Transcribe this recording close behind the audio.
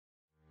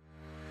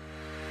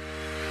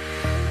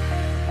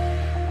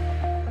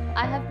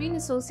I have been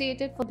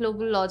associated for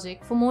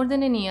GlobalLogic for more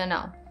than a year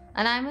now,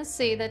 and I must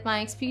say that my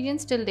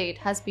experience till date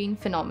has been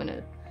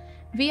phenomenal.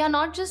 We are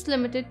not just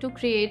limited to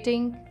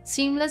creating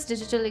seamless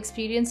digital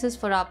experiences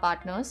for our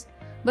partners,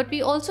 but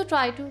we also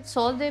try to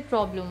solve their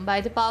problem by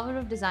the power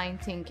of design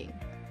thinking.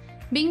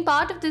 Being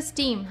part of this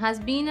team has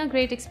been a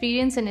great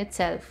experience in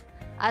itself,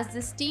 as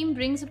this team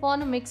brings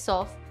upon a mix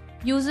of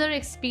user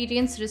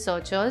experience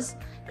researchers,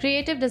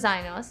 creative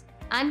designers,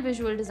 and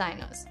visual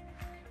designers.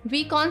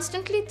 We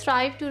constantly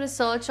thrive to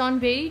research on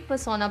varied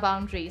persona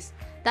boundaries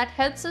that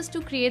helps us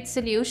to create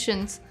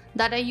solutions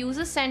that are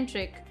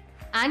user-centric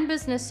and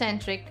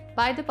business-centric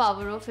by the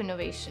power of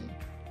innovation.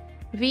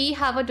 We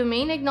have a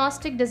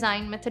domain-agnostic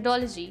design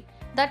methodology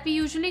that we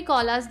usually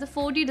call as the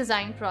 4D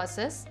design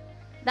process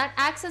that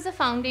acts as a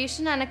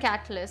foundation and a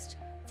catalyst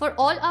for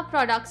all our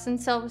products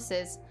and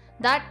services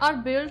that are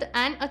built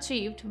and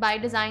achieved by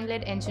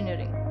design-led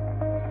engineering.